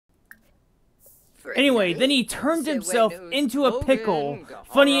Anyway, then he turned himself into a pickle.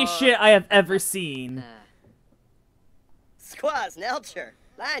 Funniest shit I have ever seen. Squaws Nelcher,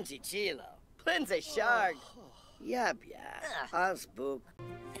 Lanji Chilo, Plinze Shark. Yep, I'll spook.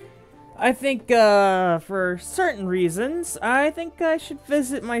 I think, for certain reasons, I think I should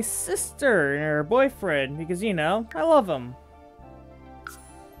visit my sister and her boyfriend, because, you know, I love them.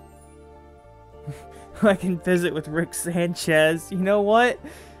 I can visit with Rick Sanchez. You know what?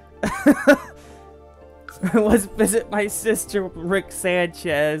 Let's visit my sister, Rick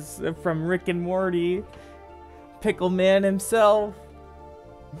Sanchez, from Rick and Morty. Pickle Man himself.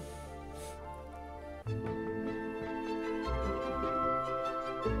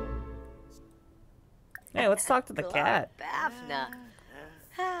 Hey, let's talk to the cat.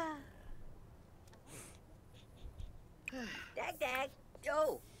 Dag.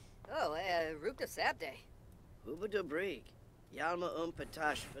 Oh, Rupta Sabde. Ubada Brig. Yalma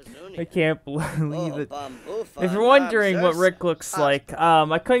Patash Pazuni. I can't believe it. If you're wondering what Rick looks like,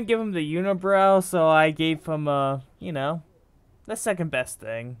 I couldn't give him the unibrow, so I gave him, you know, the second best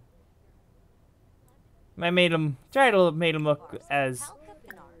thing. I made him, tried to make him look as...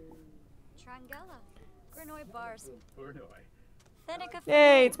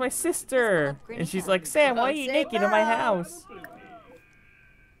 Hey, it's my sister! And she's like, Sam, why are you naked in my house?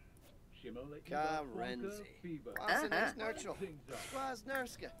 And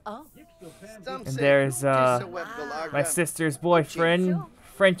there's, my sister's boyfriend,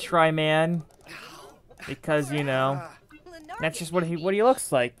 French Fry Man. Because, you know, that's just what he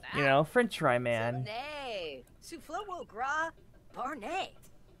looks like, you know, French Fry Man.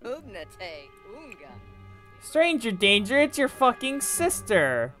 Stranger danger, it's your fucking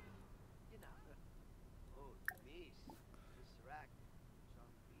sister!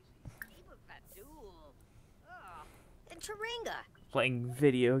 Playing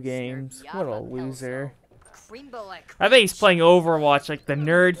video games. What a loser. I bet he's playing Overwatch like the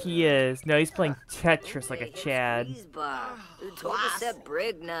nerd he is. No, he's playing Tetris like a Chad.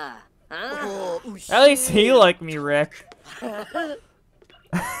 At least he liked me, Rick.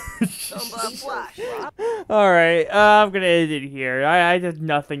 Alright, I'm gonna end it here. I did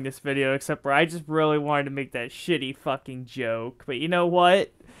nothing this video except for I just really wanted to make that shitty fucking joke. But you know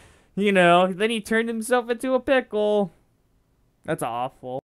what? You know, then he turned himself into a pickle. That's awful.